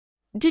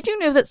Did you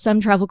know that some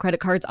travel credit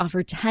cards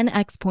offer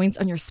 10x points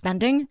on your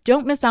spending?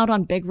 Don't miss out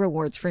on big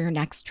rewards for your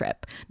next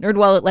trip.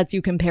 NerdWallet lets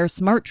you compare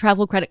smart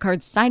travel credit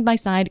cards side by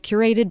side,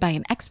 curated by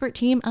an expert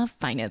team of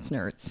finance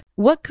nerds.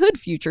 What could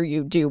future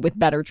you do with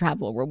better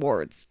travel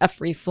rewards? A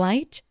free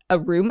flight? A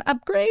room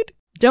upgrade?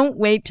 Don't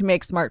wait to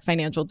make smart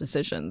financial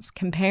decisions.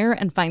 Compare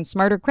and find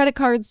smarter credit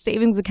cards,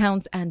 savings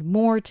accounts, and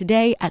more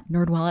today at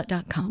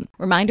nerdwallet.com.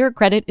 Reminder,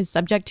 credit is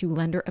subject to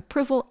lender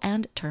approval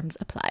and terms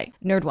apply.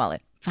 NerdWallet.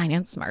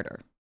 Finance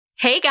smarter.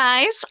 Hey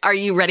guys, are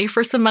you ready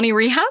for some money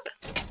rehab?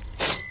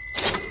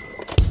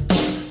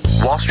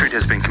 Wall Street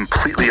has been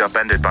completely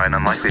upended by an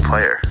unlikely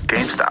player,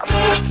 GameStop.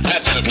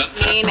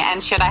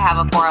 And should I have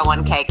a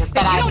 401k? Because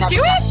then I don't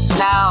do it?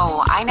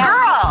 No, I know.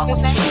 Girl!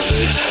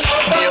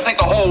 You think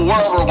the whole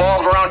world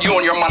revolves around you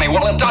and your money?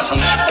 Well, it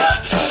doesn't.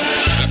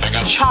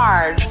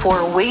 Charge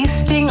for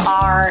wasting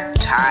our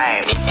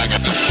time.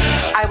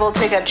 I will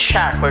take a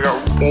check like a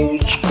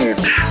old school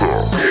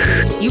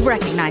check. You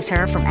recognize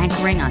her from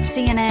anchoring on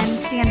CNN,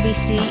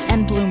 CNBC,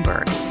 and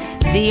Bloomberg.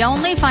 The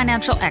only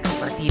financial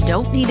expert you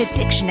don't need a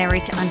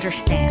dictionary to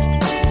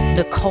understand,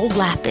 Nicole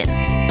Lapin.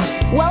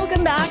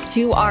 Welcome back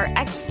to our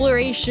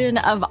exploration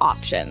of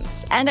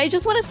options. And I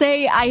just want to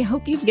say, I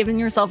hope you've given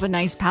yourself a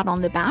nice pat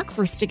on the back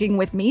for sticking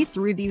with me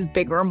through these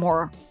bigger,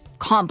 more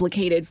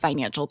complicated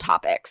financial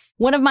topics.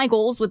 One of my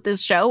goals with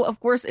this show,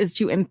 of course, is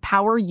to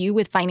empower you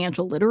with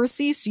financial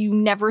literacy so you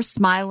never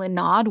smile and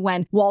nod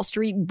when Wall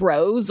Street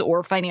bros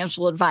or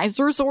financial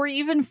advisors or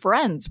even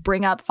friends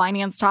bring up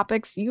finance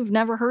topics you've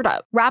never heard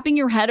of. Wrapping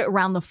your head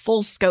around the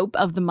full scope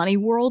of the money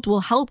world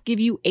will help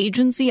give you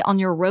agency on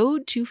your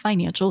road to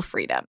financial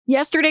freedom.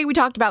 Yesterday, we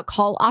talked about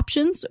call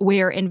options,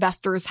 where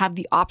investors have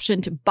the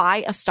option to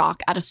buy a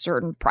stock at a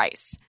certain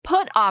price.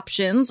 Put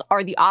options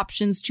are the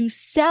options to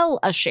sell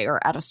a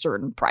share at a certain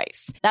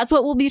price. That's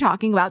what we'll be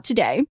talking about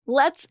today.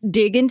 Let's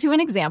dig into an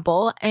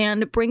example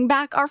and bring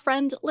back our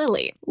friend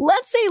Lily.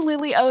 Let's say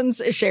Lily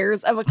owns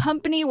shares of a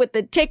company with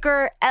the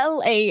ticker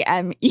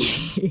LAME.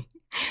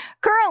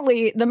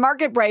 Currently, the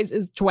market price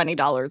is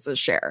 $20 a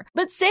share.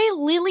 But say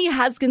Lily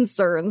has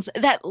concerns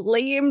that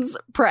LAME's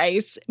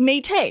price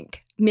may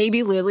tank.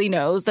 Maybe Lily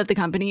knows that the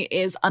company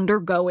is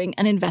undergoing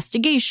an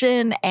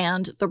investigation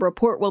and the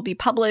report will be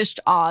published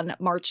on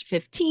March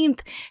 15th.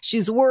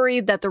 She's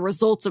worried that the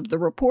results of the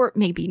report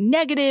may be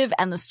negative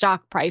and the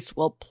stock price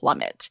will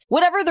plummet.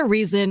 Whatever the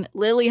reason,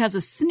 Lily has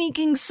a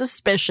sneaking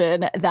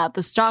suspicion that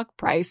the stock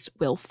price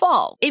will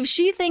fall. If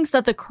she thinks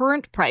that the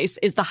current price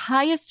is the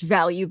highest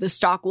value the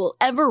stock will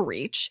ever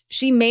reach,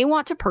 she may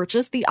want to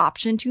purchase the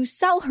option to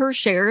sell her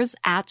shares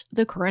at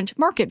the current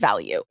market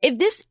value. If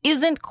this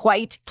isn't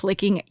quite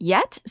clicking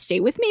yet, stay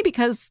with me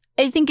because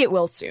I think it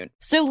will soon.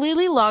 So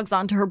Lily logs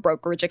onto her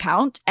brokerage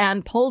account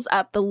and pulls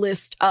up the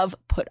list of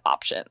put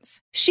options.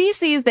 She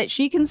sees that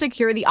she can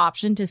secure the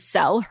option to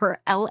sell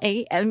her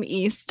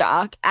LAME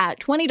stock at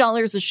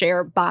 $20 a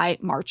share by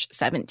March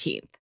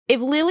 17th. If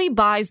Lily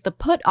buys the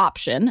put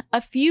option, a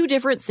few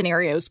different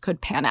scenarios could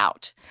pan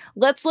out.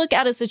 Let's look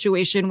at a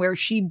situation where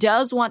she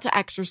does want to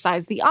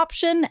exercise the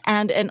option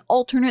and an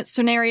alternate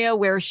scenario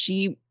where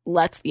she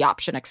lets the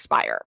option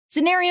expire.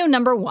 Scenario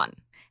number 1.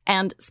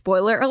 And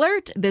spoiler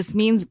alert, this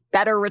means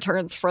better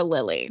returns for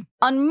Lily.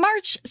 On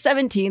March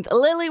 17th,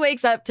 Lily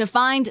wakes up to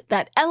find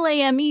that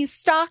LAME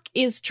stock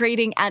is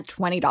trading at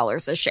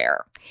 $20 a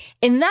share.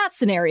 In that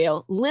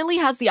scenario, Lily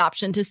has the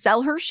option to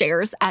sell her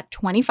shares at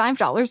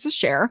 $25 a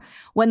share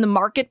when the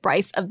market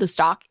price of the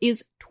stock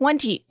is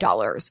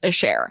 $20 a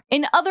share.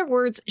 In other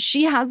words,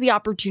 she has the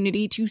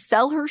opportunity to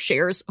sell her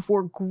shares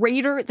for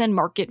greater than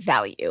market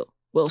value.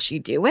 Will she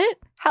do it?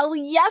 Hell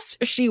yes,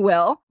 she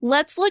will.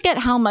 Let's look at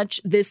how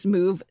much this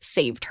move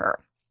saved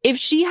her. If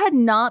she had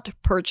not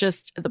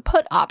purchased the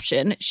put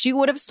option, she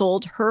would have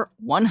sold her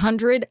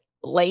 100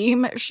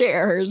 LAME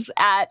shares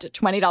at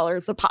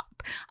 $20 a pop.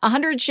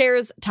 100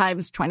 shares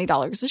times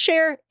 $20 a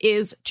share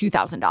is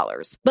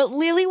 $2,000. But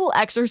Lily will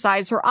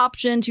exercise her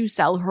option to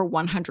sell her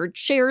 100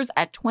 shares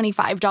at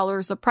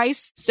 $25 a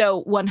price.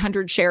 So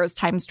 100 shares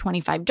times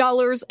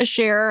 $25 a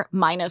share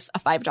minus a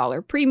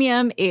 $5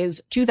 premium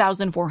is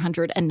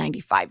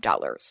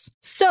 $2,495.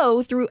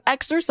 So through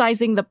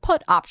exercising the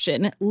put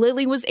option,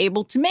 Lily was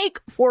able to make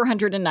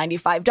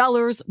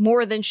 $495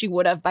 more than she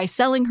would have by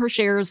selling her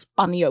shares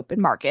on the open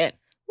market.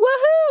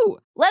 Woohoo!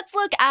 Let's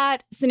look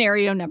at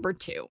scenario number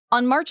 2.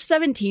 On March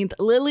 17th,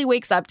 Lily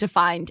wakes up to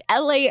find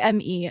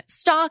LAME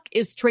stock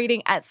is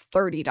trading at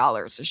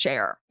 $30 a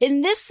share. In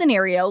this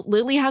scenario,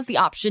 Lily has the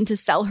option to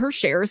sell her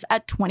shares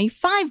at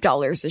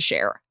 $25 a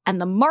share,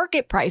 and the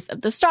market price of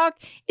the stock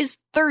is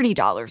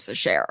 $30 a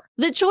share.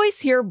 The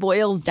choice here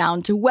boils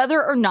down to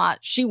whether or not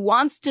she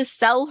wants to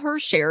sell her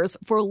shares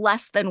for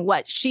less than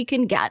what she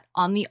can get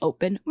on the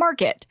open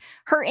market.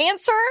 Her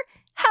answer?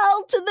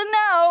 Hell to the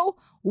no!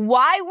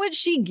 Why would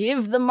she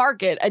give the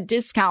market a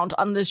discount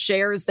on the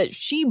shares that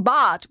she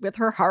bought with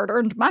her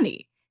hard-earned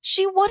money?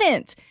 She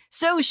wouldn't.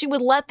 So she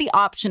would let the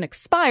option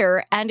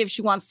expire, and if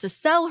she wants to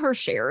sell her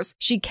shares,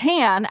 she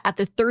can at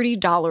the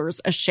 $30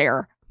 a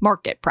share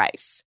market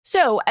price.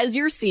 So as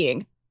you're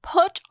seeing,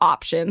 put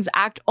options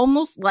act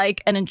almost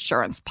like an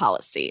insurance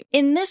policy.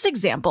 In this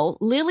example,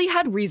 Lily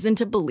had reason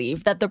to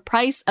believe that the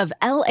price of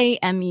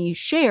LAME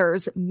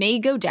shares may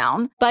go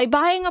down. By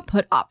buying a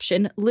put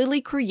option,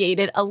 Lily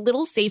created a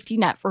little safety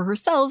net for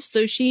herself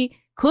so she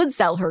could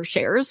sell her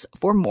shares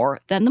for more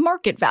than the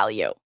market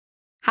value.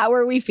 How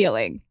are we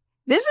feeling?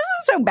 This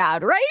isn't so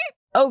bad, right?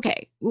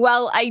 Okay,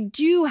 well, I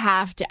do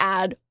have to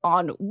add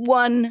on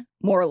one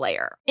more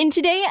layer. In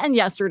today and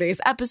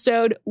yesterday's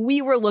episode,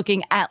 we were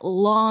looking at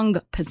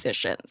long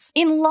positions.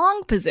 In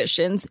long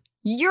positions,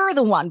 you're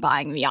the one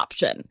buying the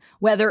option.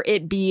 Whether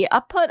it be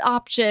a put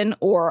option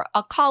or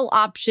a call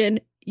option,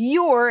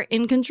 you're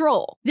in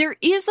control. There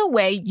is a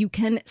way you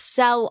can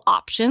sell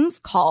options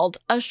called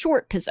a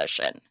short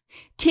position.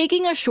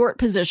 Taking a short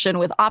position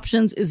with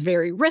options is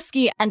very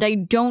risky, and I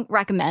don't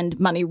recommend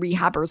money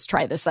rehabbers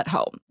try this at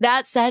home.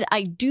 That said,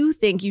 I do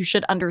think you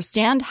should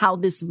understand how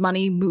this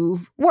money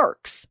move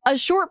works. A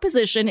short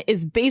position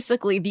is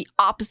basically the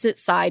opposite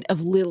side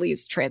of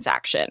Lily's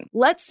transaction.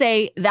 Let's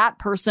say that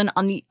person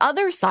on the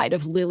other side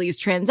of Lily's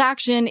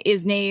transaction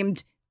is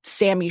named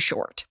Sammy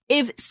Short.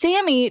 If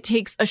Sammy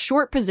takes a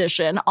short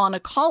position on a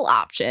call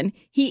option,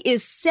 he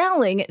is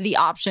selling the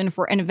option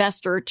for an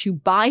investor to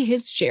buy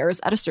his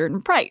shares at a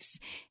certain price.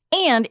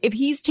 And if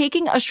he's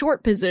taking a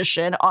short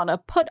position on a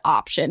put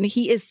option,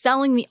 he is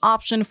selling the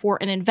option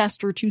for an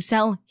investor to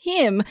sell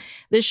him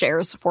the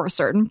shares for a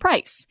certain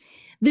price.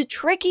 The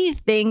tricky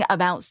thing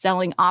about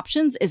selling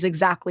options is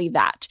exactly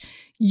that.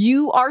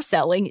 You are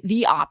selling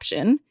the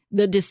option,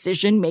 the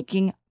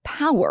decision-making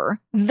power,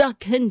 the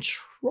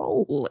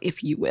control,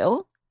 if you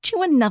will,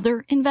 to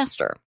another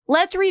investor.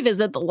 Let's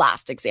revisit the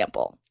last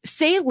example.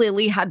 Say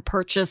Lily had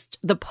purchased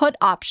the put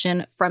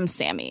option from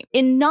Sammy.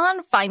 In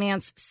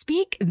non-finance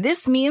speak,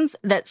 this means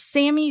that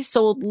Sammy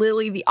sold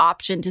Lily the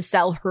option to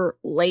sell her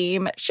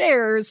LAME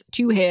shares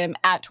to him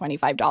at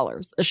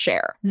 $25 a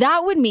share.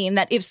 That would mean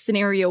that if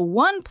scenario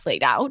 1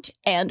 played out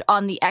and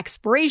on the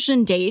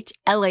expiration date,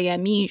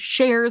 LAME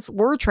shares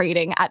were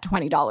trading at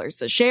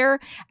 $20 a share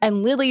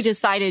and Lily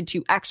decided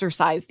to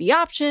exercise the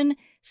option,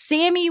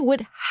 Sammy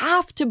would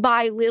have to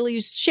buy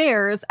Lily's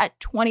shares at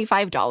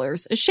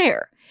 $25 a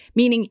share,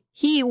 meaning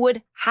he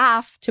would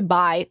have to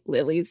buy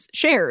Lily's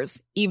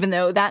shares, even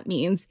though that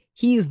means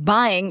he's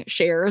buying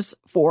shares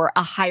for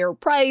a higher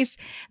price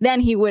than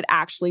he would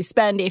actually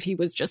spend if he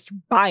was just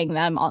buying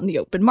them on the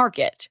open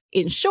market.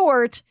 In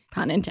short,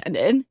 pun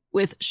intended,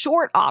 with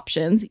short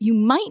options, you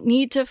might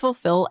need to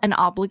fulfill an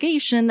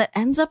obligation that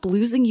ends up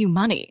losing you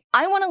money.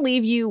 I want to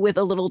leave you with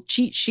a little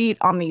cheat sheet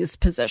on these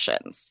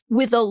positions.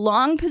 With a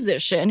long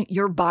position,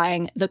 you're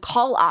buying the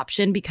call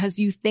option because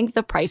you think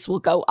the price will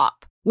go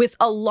up. With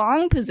a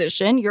long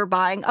position, you're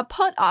buying a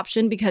put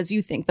option because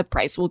you think the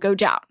price will go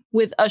down.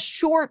 With a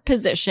short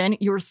position,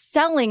 you're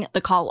selling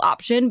the call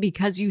option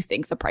because you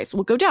think the price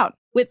will go down.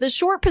 With the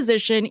short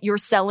position, you're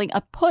selling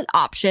a put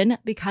option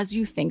because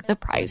you think the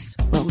price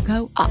will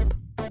go up.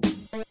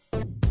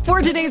 For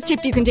today's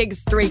tip you can take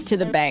straight to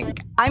the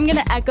bank, I'm going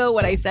to echo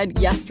what I said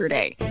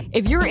yesterday.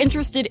 If you're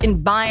interested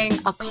in buying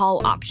a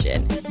call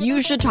option,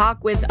 you should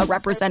talk with a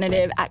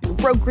representative at your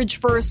brokerage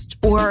first,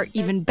 or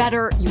even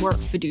better, your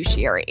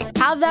fiduciary.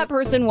 Have that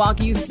person walk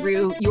you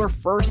through your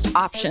first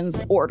options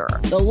order.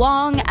 The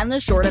long and the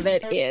short of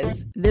it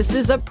is, this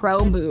is a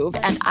pro move,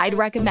 and I'd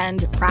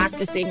recommend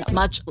practicing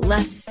much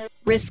less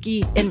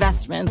risky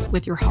investments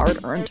with your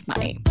hard-earned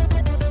money.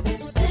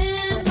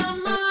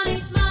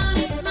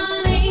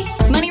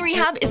 Money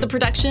Rehab is a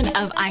production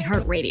of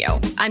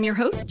iHeartRadio. I'm your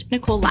host,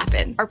 Nicole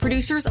Lappin. Our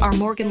producers are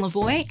Morgan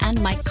Lavoie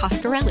and Mike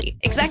Coscarelli.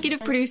 Executive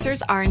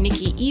producers are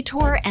Nikki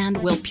Etor and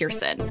Will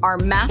Pearson. Our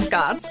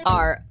mascots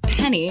are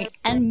Penny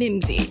and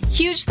Mimsy.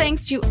 Huge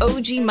thanks to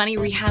OG Money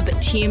Rehab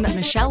team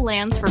Michelle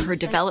Lands for her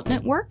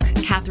development work,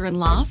 Catherine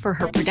Law for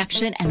her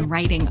production and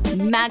writing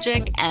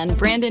magic, and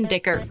Brandon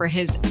Dickert for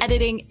his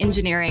editing,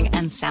 engineering,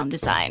 and sound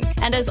design.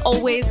 And as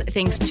always,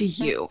 thanks to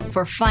you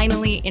for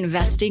finally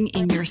investing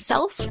in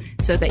yourself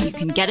so that you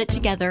can get it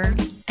together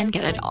and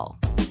get it all.